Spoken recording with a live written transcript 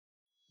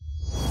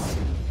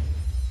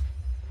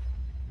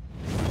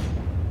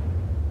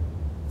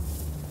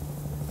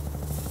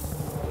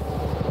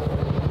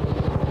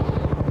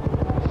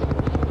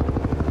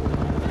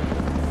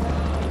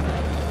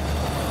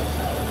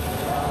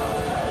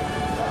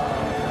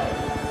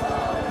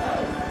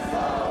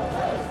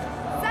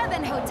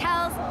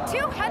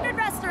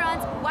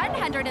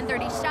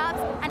130 shops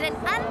and an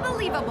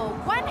unbelievable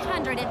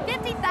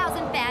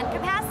 150,000 fan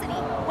capacity.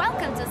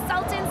 Welcome to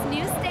Sultan's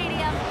new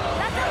stadium,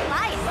 the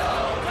Goliath.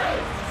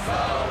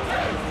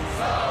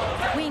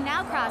 We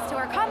now cross to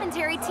our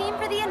commentary team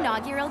for the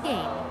inaugural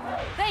game.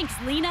 Thanks,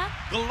 Lena.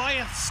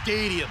 Goliath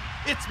Stadium.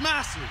 It's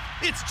massive,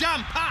 it's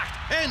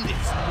jam-packed, and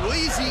it's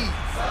noisy.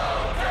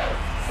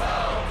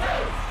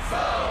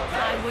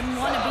 I wouldn't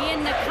want to be in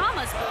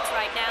Nakama's boots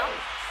right now.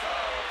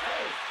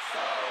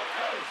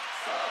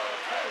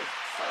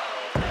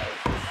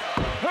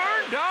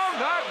 Turn down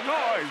that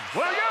noise,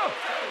 will you?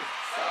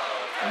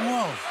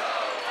 Whoa,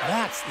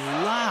 that's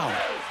loud.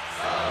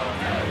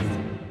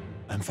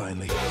 I'm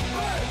finally...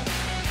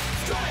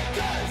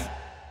 SupaStrikas!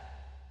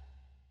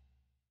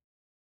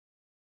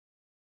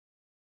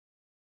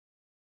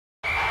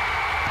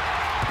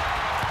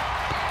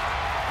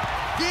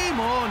 Game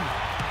on!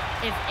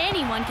 If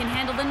anyone can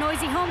handle the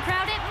noisy home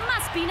crowd, it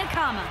must be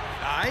Nakama.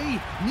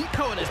 Aye,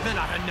 Miko and his men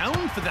are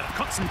renowned for their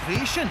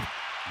concentration.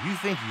 You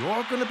think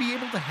you're gonna be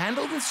able to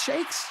handle this,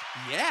 Shakes?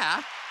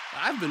 Yeah,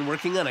 I've been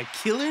working on a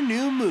killer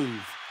new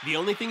move. The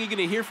only thing you're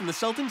gonna hear from the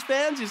Sultan's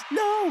fans is,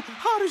 "No,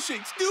 how does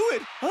Shakes do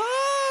it?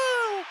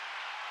 Ah!"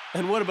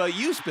 And what about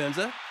you,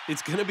 Spenza?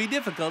 It's gonna be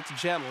difficult to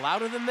chant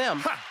louder than them.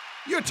 Ha!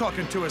 You're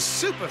talking to a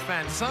super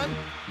fan, son.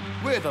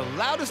 We're the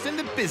loudest in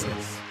the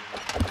business.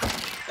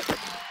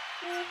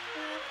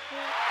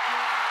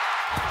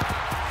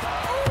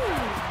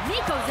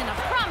 Miko's in a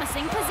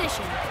promising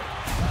position.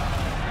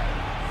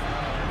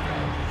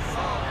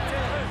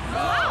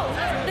 Wow!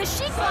 The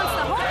Sheik wants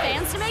the home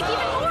fans to make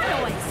even more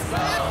noise.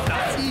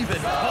 That's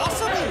even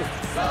possible!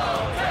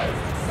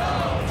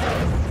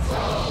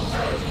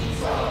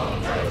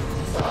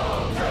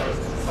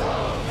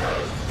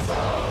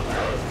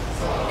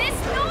 This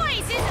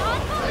noise is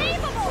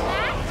unbelievable,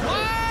 Matt!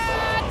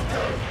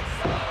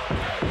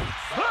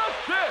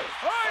 That's it!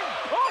 I'm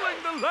calling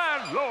the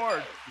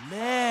landlord!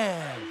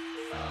 Man,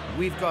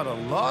 we've got a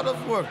lot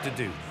of work to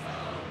do.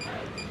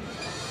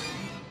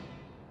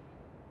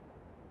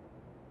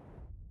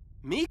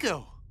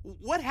 Miko,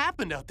 what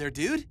happened out there,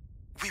 dude?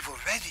 We were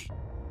ready,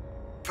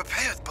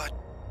 prepared, but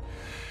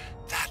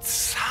that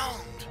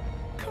sound.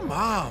 Come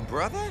on,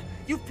 brother.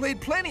 You've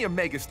played plenty of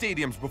mega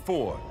stadiums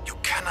before. You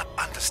cannot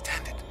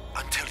understand it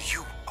until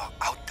you are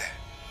out there.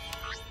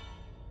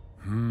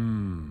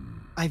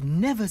 I've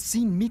never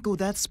seen Miko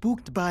that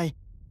spooked by,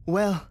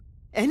 well,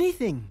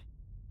 anything.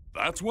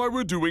 That's why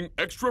we're doing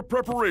extra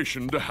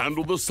preparation to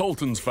handle the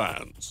Sultan's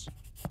fans.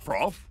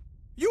 Prof?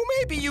 You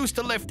may be used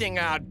to lifting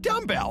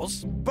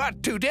dumbbells,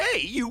 but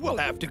today you will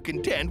have to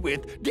contend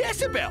with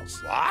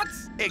decibels. What?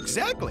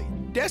 Exactly.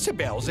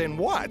 Decibels and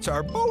watts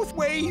are both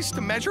ways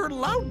to measure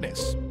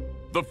loudness.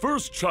 The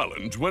first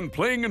challenge when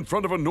playing in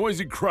front of a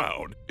noisy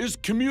crowd is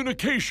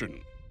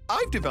communication.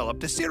 I've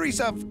developed a series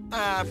of,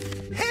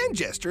 hand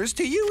gestures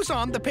to use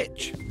on the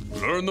pitch.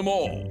 Learn them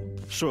all.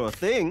 Sure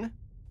thing.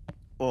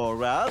 Or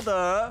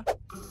rather...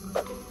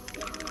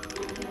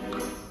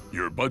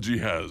 Your budgie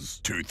has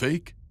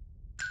toothache?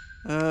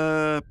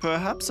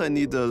 Perhaps I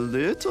need a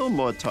little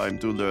more time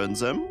to learn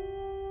them.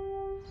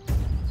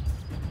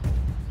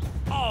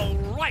 All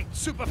right,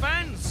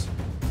 superfans.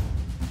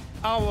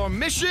 Our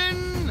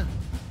mission...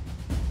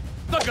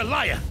 The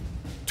Goliath.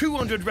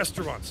 200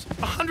 restaurants,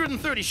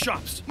 130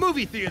 shops,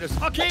 movie theaters,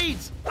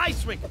 arcades,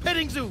 ice rink,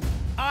 petting zoo.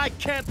 I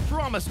can't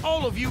promise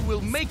all of you will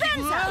make it.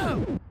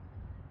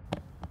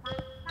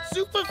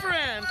 Super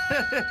friend!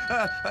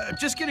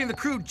 Just getting the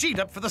crew G'd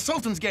up for the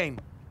Sultan's game.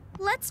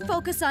 Let's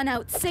focus on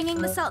out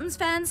singing the Sultan's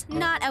fans,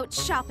 not out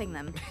shopping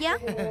them, yeah?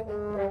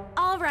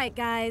 All right,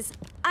 guys.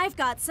 I've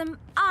got some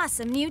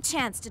awesome new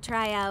chants to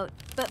try out.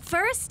 But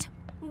first,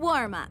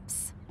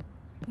 warm-ups.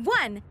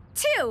 1,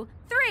 2,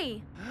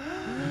 3.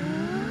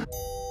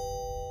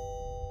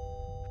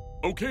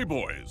 Okay,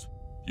 boys.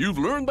 You've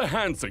learned the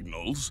hand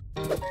signals.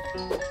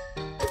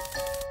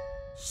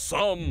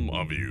 Some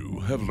of you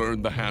have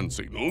learned the hand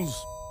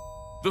signals.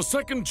 The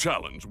second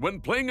challenge when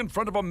playing in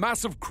front of a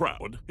massive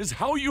crowd is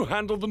how you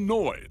handle the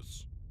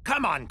noise.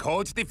 Come on,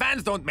 Coach. The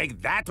fans don't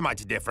make that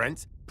much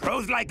difference.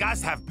 Pros like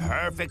us have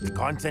perfect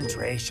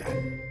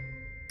concentration.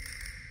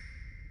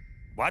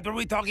 What were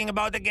we talking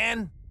about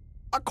again?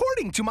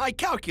 According to my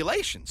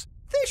calculations,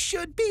 this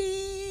should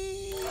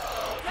be... a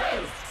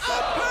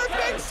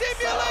perfect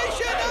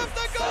simulation of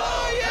the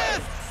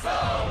Goliath!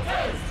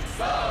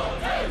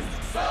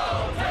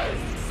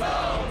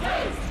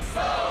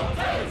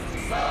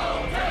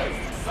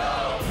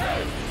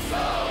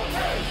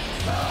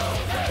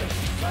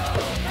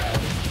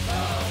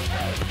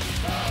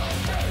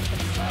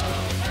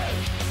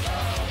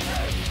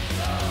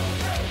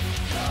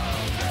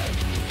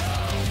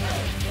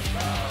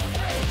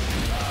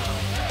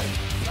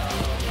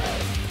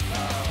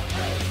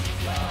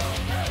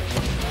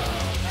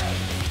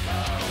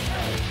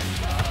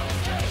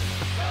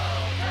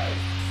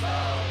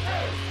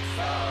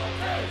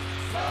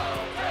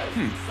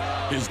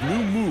 His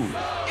new move.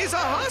 Is a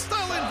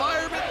hostile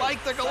environment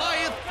like the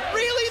Goliath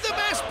really the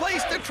best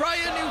place to try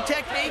a new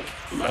technique?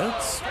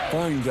 Let's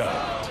find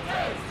out.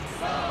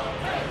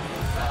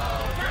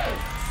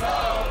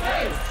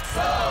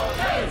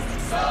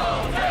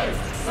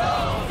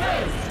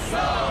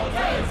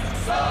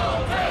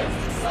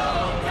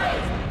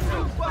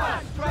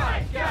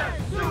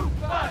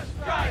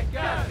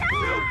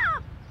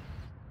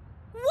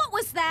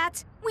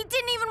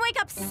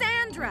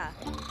 extra.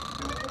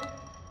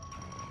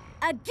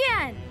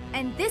 Again,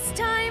 and this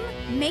time,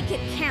 make it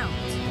count.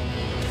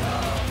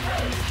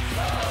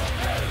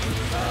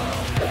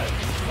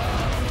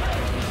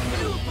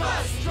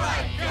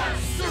 SupaStrikas!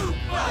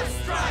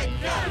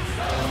 SupaStrikas!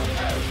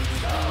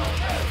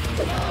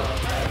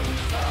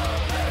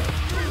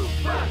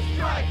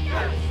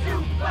 SupaStrikas!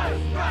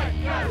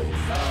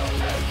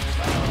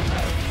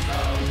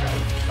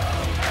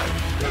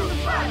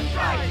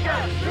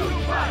 SupaStrikas!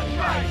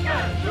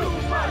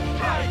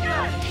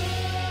 SupaStrikas!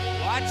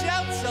 Watch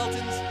out,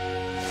 Sultans.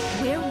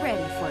 We're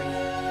ready for you.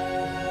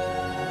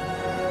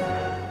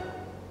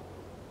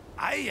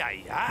 Aye,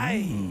 aye,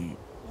 aye.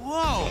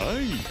 Whoa!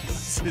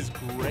 This is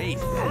great.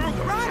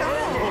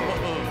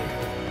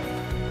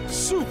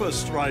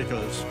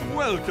 SupaStrikas,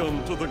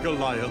 welcome to the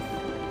Goliath.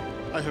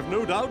 I have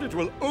no doubt it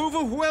will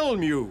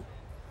overwhelm you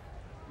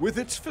with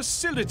its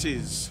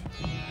facilities.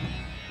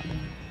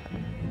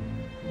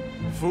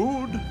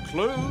 Food,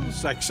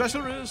 clothes,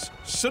 accessories,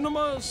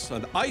 cinemas,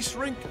 an ice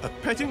rink, a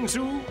petting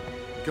zoo.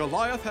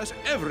 Goliath has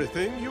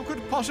everything you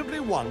could possibly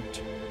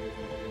want.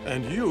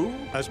 And you,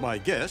 as my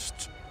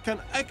guest, can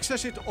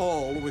access it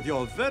all with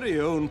your very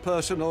own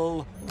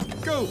personal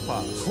Go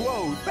Pass.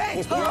 Whoa,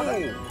 thanks,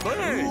 brother.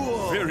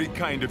 Thanks. Very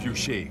kind of you,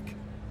 Sheikh.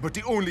 But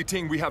the only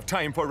thing we have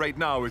time for right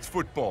now is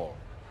football.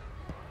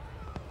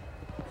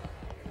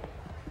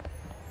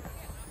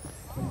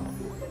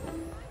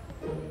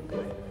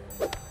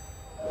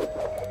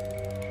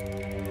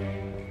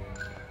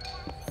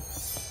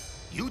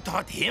 You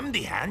taught him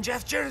the hand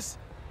gestures?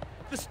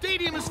 The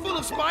stadium is full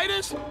of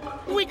spiders.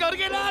 We gotta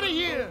get out of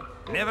here.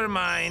 Never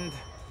mind.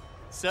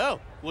 So,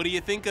 what do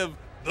you think of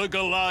the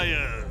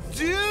Goliath?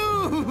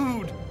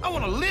 Dude, I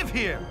want to live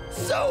here.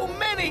 So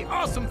many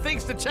awesome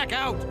things to check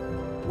out.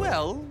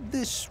 Well,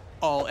 this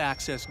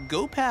all-access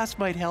Go Pass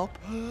might help.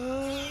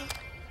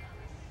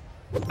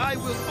 I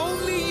will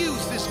only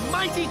use this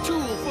mighty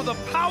tool for the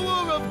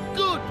power of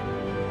good.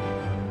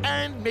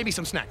 And maybe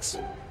some snacks.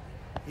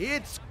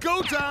 It's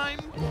go time.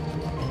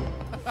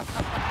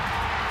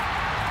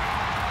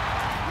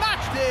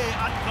 Match day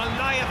at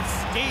Goliath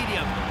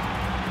Stadium.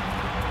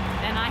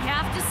 And I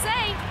have to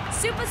say,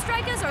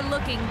 SupaStrikas are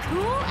looking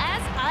cool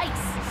as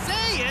ice.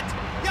 Say it!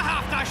 You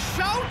have to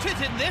shout it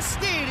in this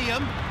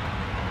stadium.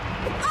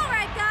 All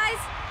right, guys,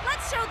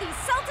 let's show these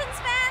Sultans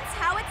fans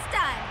how it's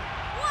done.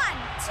 1,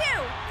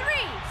 2,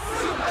 3.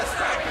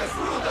 SupaStrikas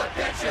rule the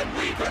pitch and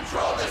we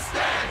control the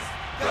stands.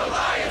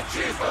 Goliath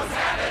cheers goes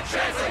had a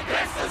chance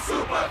against the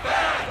super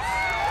fans.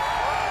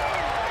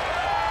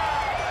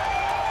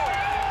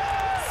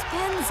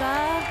 Spenza,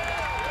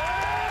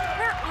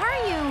 where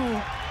are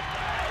you?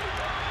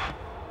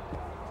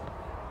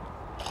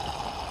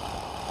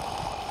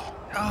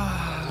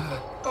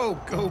 Oh,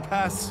 Go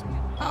Pass.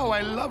 How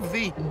I love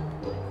thee.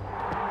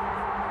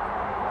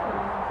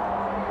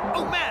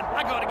 Oh, man,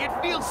 I gotta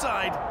get field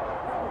side.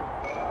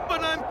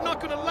 But I'm not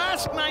gonna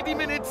last 90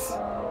 minutes.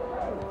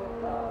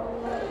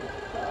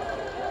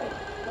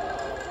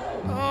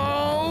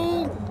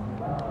 Oh!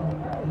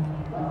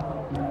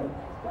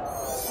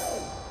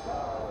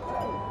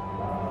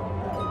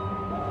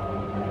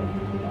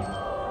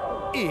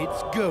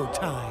 It's go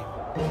time.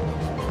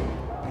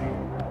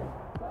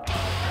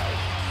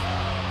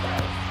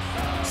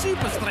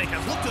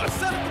 SupaStrikas look to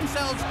assert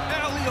themselves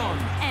early on.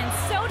 And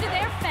so do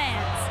their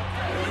fans.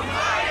 You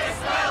might as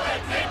well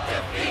admit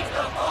defeat.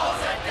 The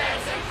balls are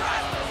dancing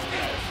across the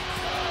street.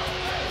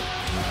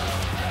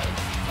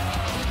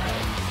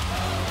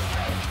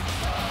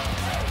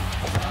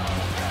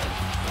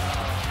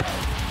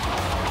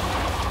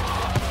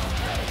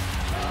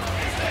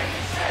 He's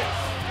taking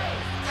shakes.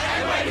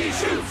 And when he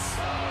shoots,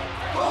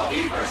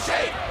 goalkeeper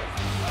shake.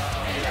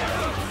 In the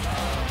roots.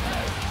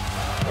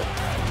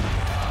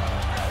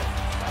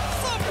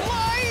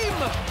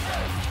 Sublime!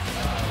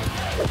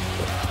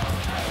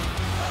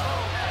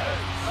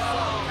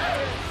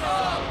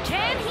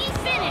 Can he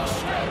finish?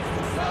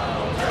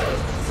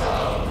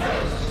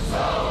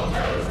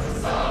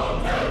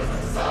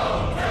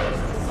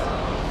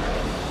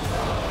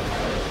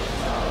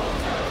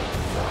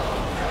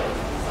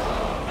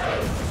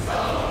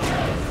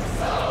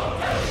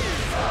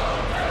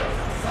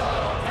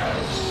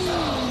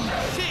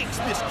 Shakes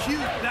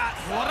miscued that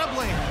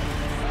horribly.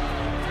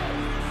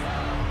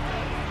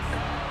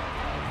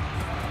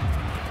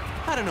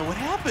 I don't know what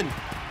happened.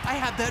 I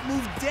had that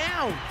move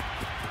down.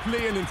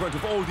 Playing in front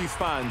of all these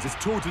fans is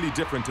totally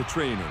different to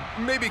training.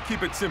 Maybe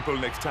keep it simple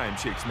next time,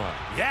 Sheikh Smile.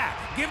 Yeah,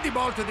 give the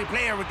ball to the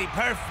player with the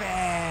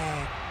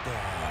perfect...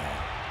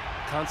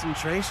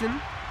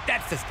 Concentration?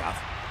 That's the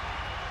stuff.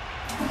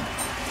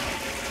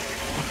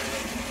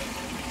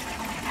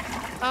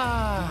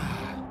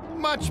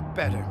 Much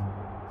better.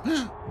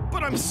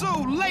 But I'm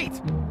so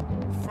late.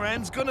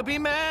 Friend's gonna be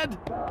mad.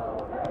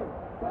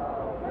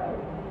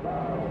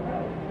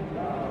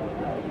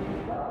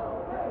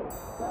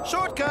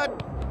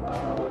 Shortcut.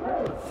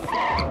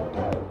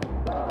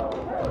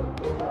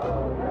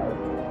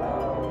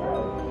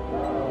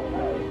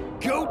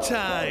 Go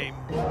time.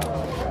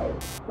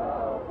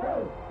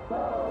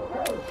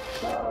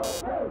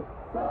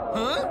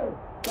 Huh?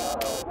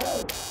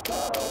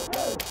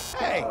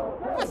 Hey,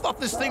 I thought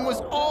this thing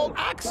was all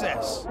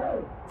access.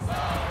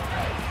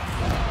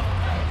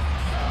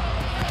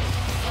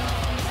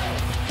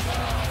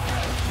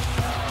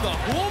 The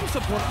home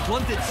support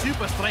blunted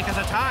SupaStrikas'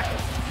 attack.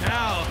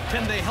 Now,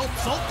 can they help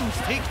Sultans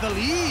take the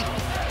lead?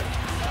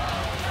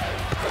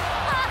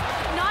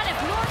 Not if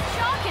North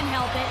Shaw can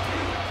help it.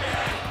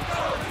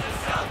 Go to the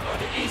south or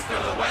the east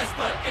or the west,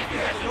 but if you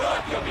head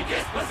north, you'll be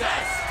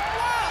dispossessed.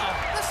 Wow,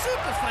 the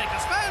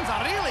SupaStrikas fans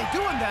are really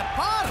doing their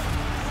part.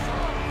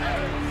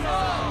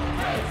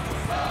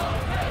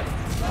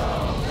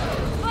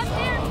 But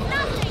they're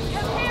nothing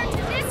compared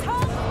to this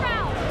home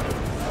crowd.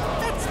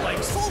 It's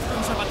like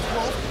Sultans have a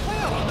 12th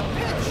player on the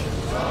pitch.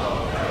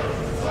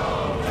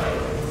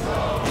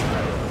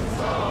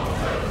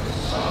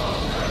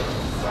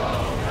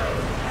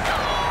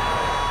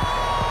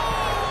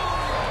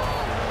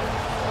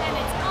 And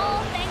it's all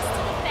thanks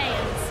to the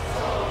fans.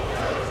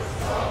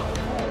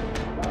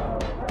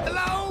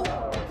 Hello?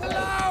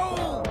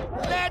 Hello?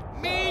 Let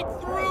me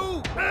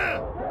through!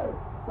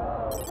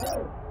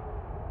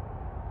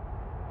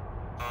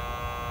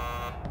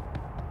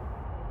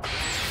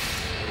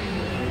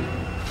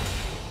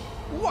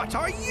 What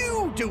are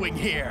you doing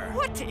here?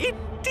 What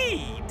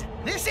indeed?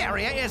 This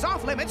area is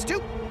off limits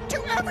to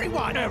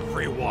everyone.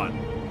 Everyone.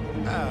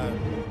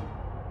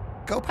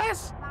 Go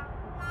pass?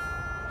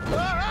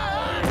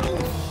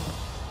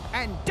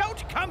 And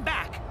don't come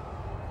back.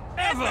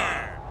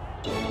 Ever!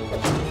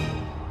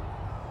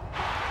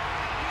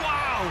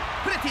 Wow,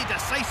 pretty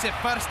decisive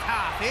first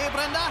half, eh,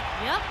 Brenda?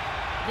 Yep.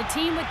 The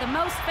team with the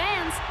most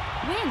fans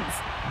wins.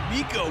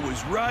 Nico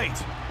was right.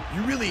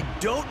 You really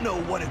don't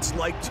know what it's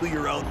like till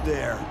you're out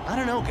there. I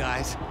don't know,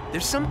 guys.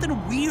 There's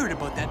something weird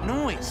about that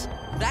noise.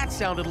 That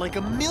sounded like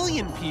 1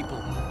 million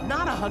people,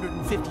 not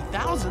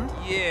 150,000.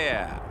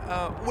 Yeah.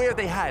 Where are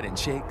they hiding,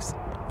 Shakes?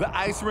 The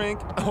ice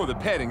rink or the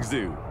petting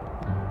zoo?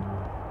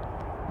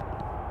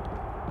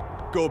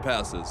 Go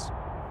passes.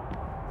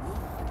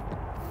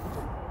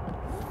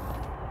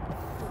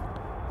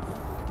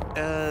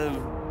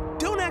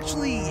 Don't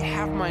actually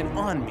have mine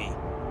on me.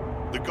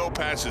 The Go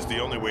Pass is the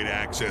only way to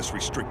access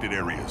restricted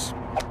areas.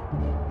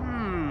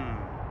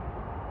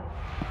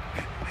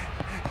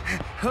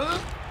 Huh?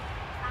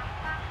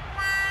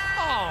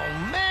 Oh,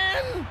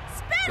 man!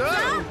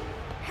 Spencer!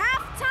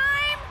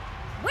 Halftime?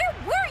 Where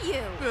were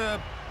you?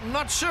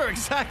 Not sure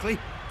exactly.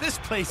 This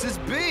place is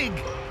big.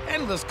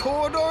 Endless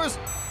corridors.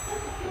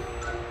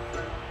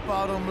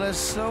 Bottomless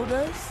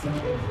sodas.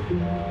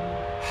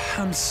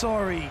 I'm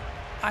sorry.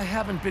 I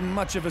haven't been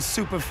much of a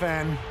super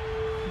fan.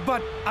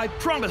 But I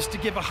promise to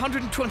give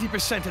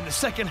 120% in the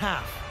second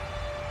half.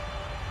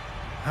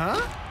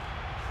 Huh?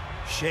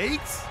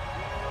 Shakes?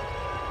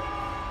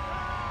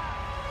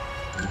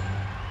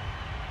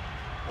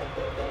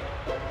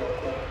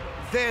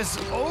 There's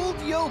old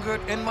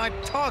yogurt in my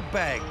tog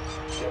bag.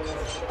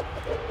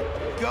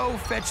 Go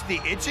fetch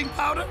the itching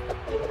powder?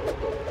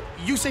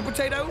 You say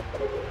potato?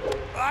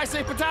 I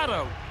say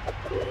potato.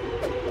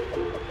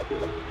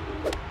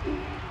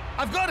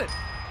 I've got it!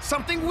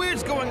 Something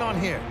weird's going on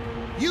here.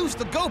 Use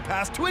the Go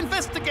Pass to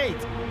investigate.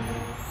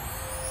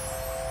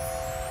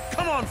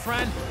 Come on,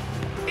 friend.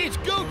 It's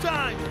go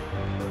time!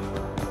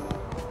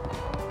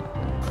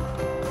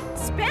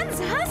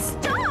 Spencer,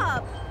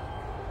 stop!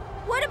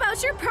 What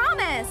about your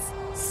promise?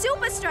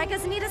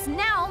 SupaStrikas need us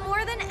now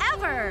more than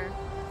ever.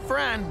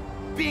 Fran,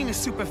 being a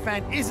super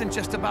fan isn't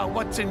just about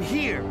what's in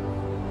here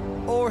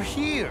or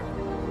here.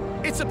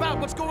 It's about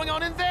what's going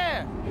on in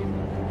there.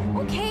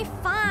 Okay,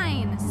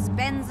 fine,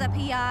 Spencer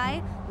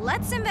PI.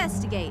 Let's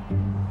investigate.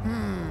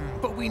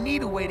 But we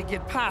need a way to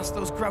get past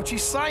those grouchy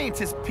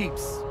scientist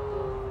peeps.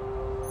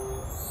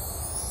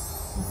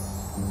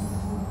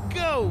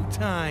 Go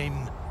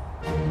time!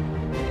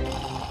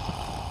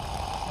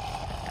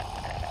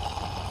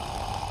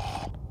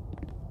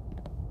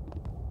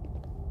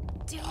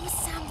 Do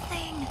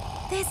something.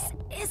 This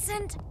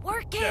isn't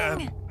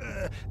working.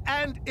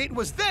 And it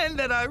was then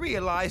that I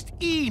realized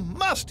E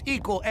must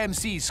equal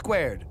MC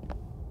squared.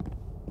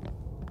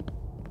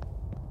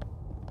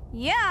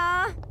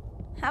 Yeah,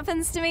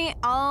 happens to me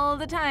all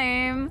the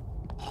time.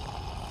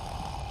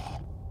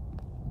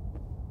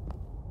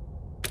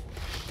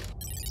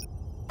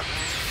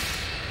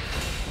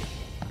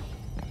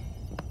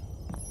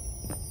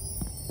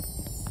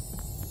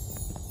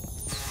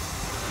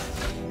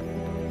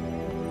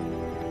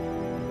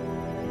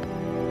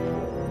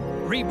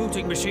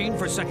 Rebooting machine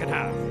for second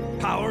half.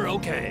 Power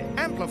okay.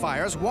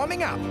 Amplifiers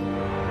warming up.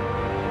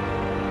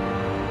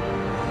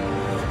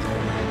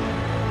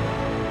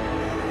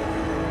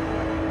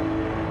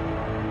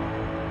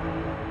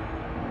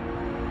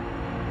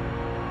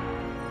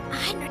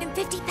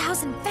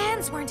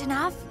 Fans weren't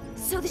enough,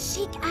 so the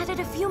Sheik added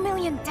a few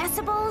million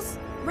decibels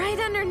right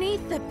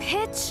underneath the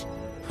pitch.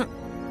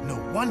 No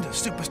wonder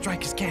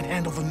SupaStrikas can't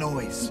handle the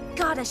noise. You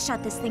gotta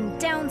shut this thing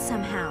down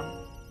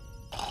somehow.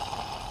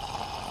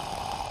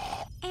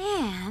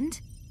 And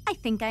I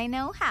think I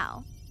know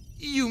how.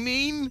 You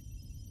mean?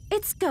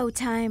 It's go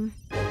time.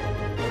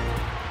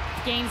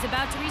 Game's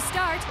about to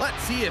restart.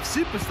 Let's see if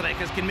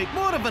SupaStrikas can make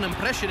more of an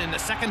impression in the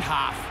second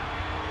half.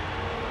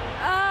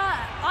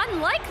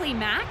 Unlikely,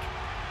 Mac.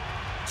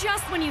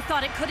 Just when you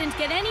thought it couldn't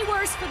get any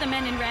worse for the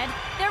men in red,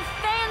 their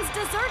fans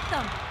desert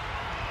them.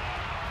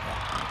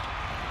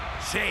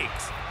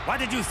 Shakes, what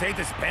did you say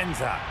to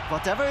Spencer?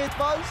 Whatever it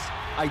was,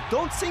 I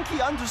don't think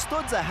he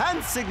understood the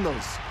hand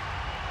signals.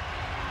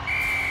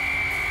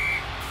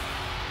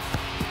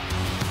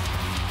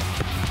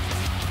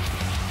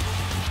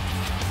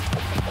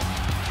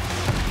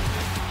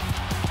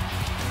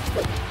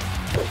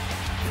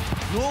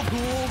 No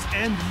goals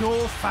and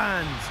no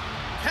fans.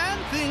 Can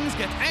things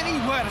get any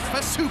worse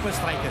for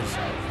SupaStrikas?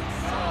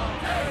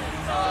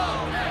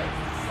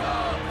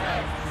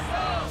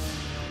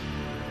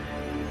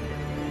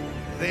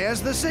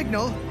 There's the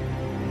signal.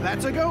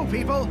 That's a go,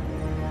 people.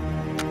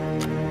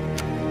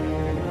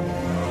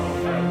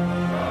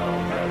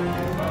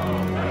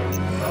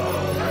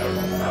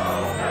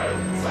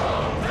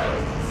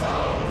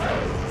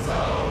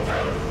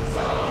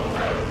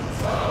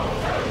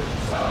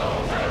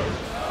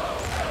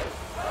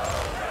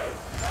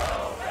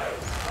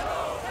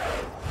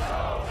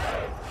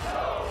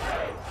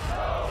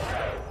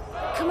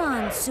 Come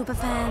on,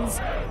 Superfans.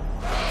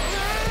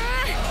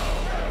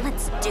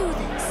 Let's do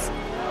this.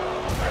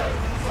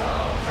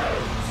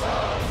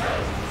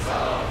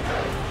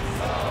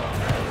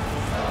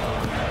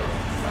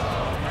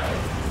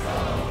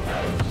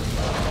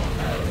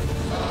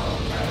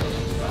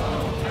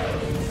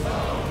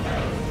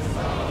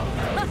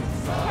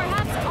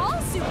 Perhaps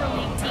all Super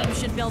League teams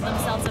should build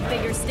themselves a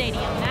bigger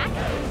stadium, Mac.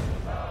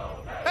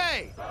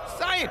 Hey,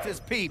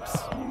 scientist peeps!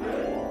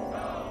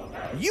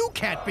 You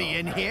can't be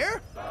in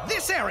here!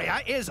 This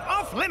area is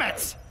off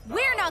limits!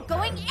 We're not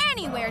going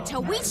anywhere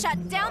till we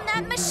shut down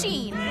that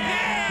machine.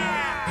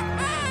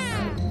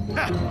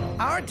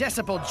 Our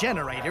decibel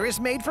generator is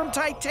made from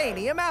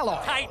titanium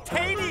alloy.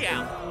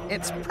 Titanium!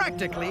 It's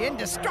practically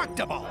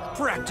indestructible.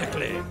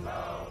 Practically.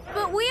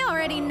 But we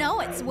already know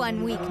it's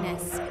one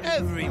weakness.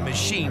 Every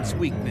machine's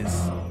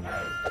weakness.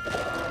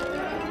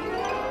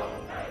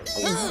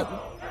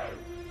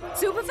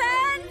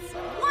 Superfans,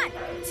 1,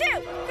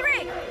 2,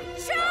 3,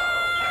 charge!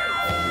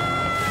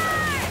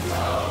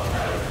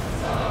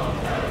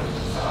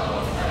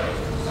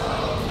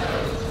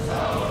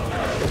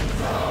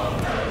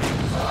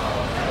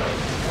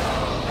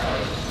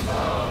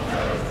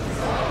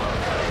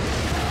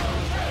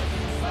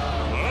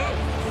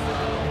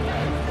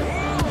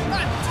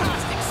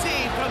 Fantastic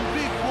save from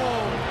Big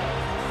Wall.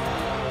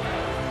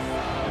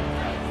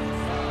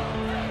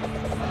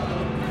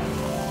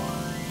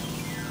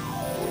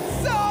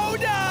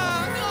 Soda!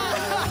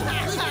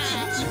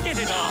 Get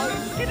it on!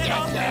 Get it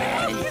on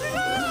there! Get it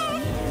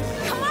on!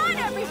 Come on,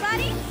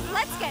 everybody!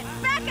 Let's get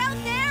back out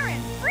there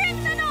and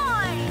bring the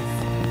noise!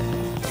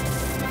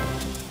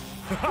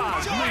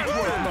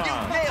 You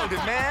nailed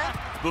it, man!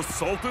 The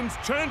Sultan's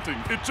chanting.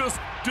 It just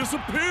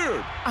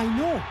disappeared. I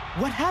know.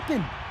 What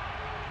happened?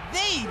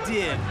 They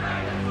did!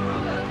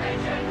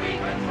 We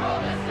control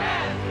the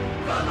stand.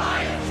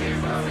 Goliath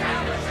choose to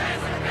stand a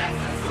chance against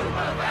the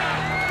Superman.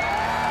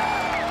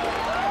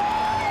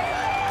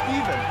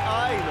 Even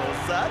I know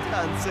that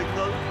hand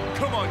signal.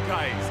 Come on,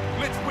 guys.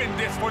 Let's win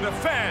this for the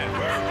fans.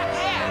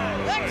 Yeah,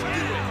 let's do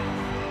it!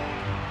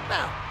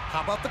 Now,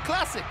 how about the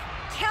classic?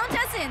 Count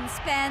us in,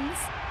 Spence.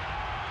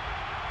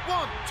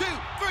 1, 2,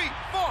 3,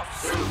 4.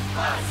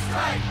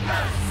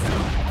 SupaStrikas,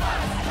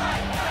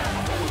 SupaStrikas.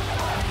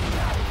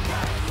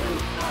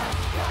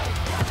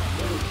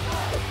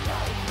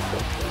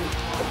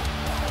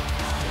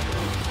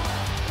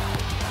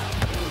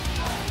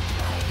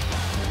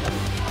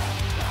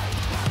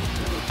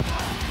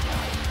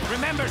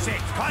 Remember,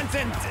 Shakes,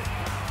 constant.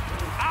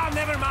 Ah,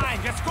 never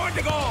mind. You scored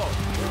the goal.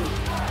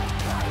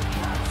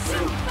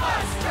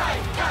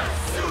 SupaStrikas,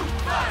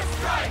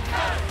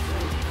 SupaStrikas.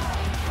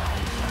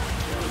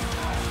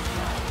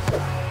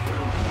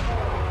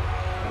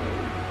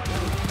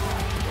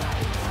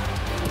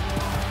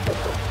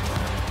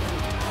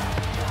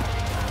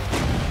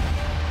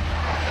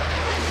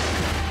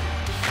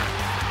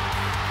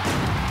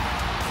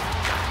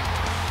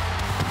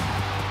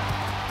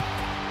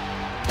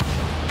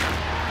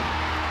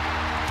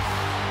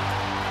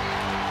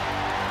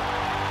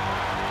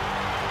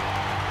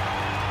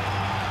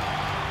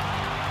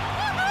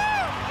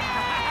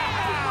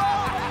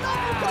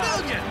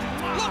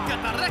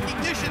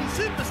 Recognition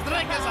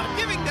SupaStrikas are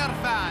giving their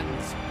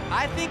fans.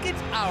 I think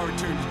it's our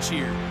turn to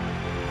cheer.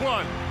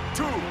 1,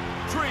 2,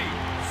 3,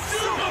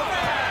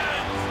 Superfans!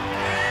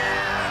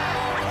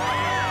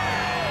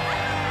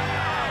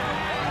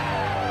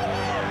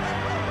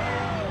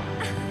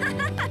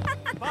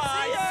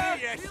 Bye,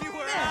 see ya. You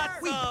were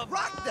awesome. We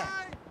rocked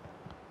that.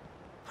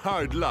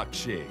 Hard luck,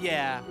 Shake.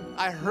 Yeah,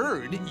 I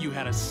heard you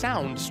had a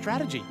sound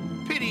strategy.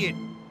 Pity it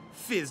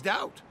fizzed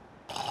out.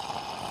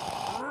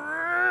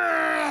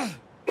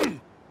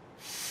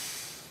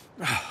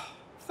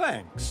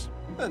 Thanks.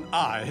 And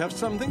I have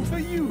something for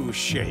you,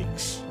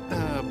 Shakes.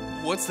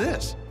 What's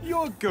this?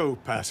 Your Go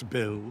Pass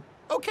bill.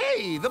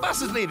 Okay, the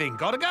bus is leaving.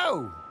 Gotta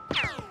go.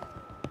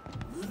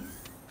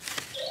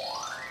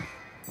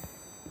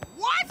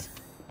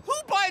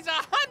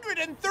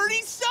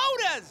 130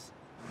 sodas!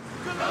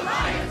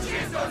 Goliath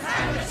Cheers don't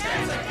have a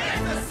chance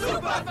against the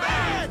Super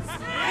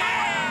Fans!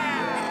 Yeah!